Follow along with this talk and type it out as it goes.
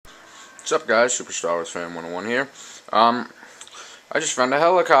What's up, guys? Super Star Wars Fan 101 here. I just found a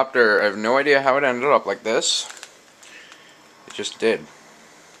helicopter. I have no idea how it ended up like this. It just did.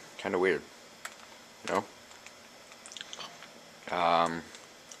 Kind of weird, you know? I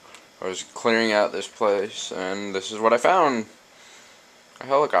was clearing out this place, and this is what I found. A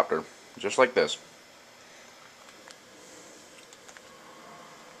helicopter. Just like this.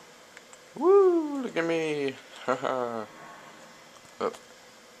 Woo! Look at me! Haha. Oh.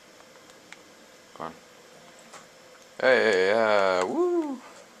 Come on. Hey, woo!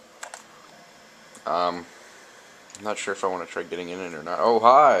 I'm not sure if I want to try getting in it or not. Oh,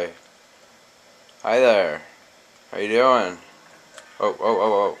 hi! Hi there. How you doing?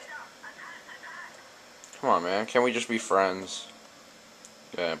 Oh. Come on, man. Can't we just be friends?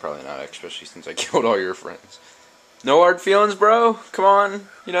 Yeah, probably not, especially since I killed all your friends. No hard feelings, bro? Come on.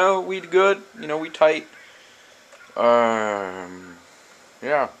 You know, we good. You know, we tight.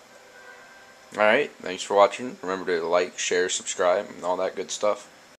 Yeah. Alright, thanks for watching. Remember to like, share, subscribe, and all that good stuff.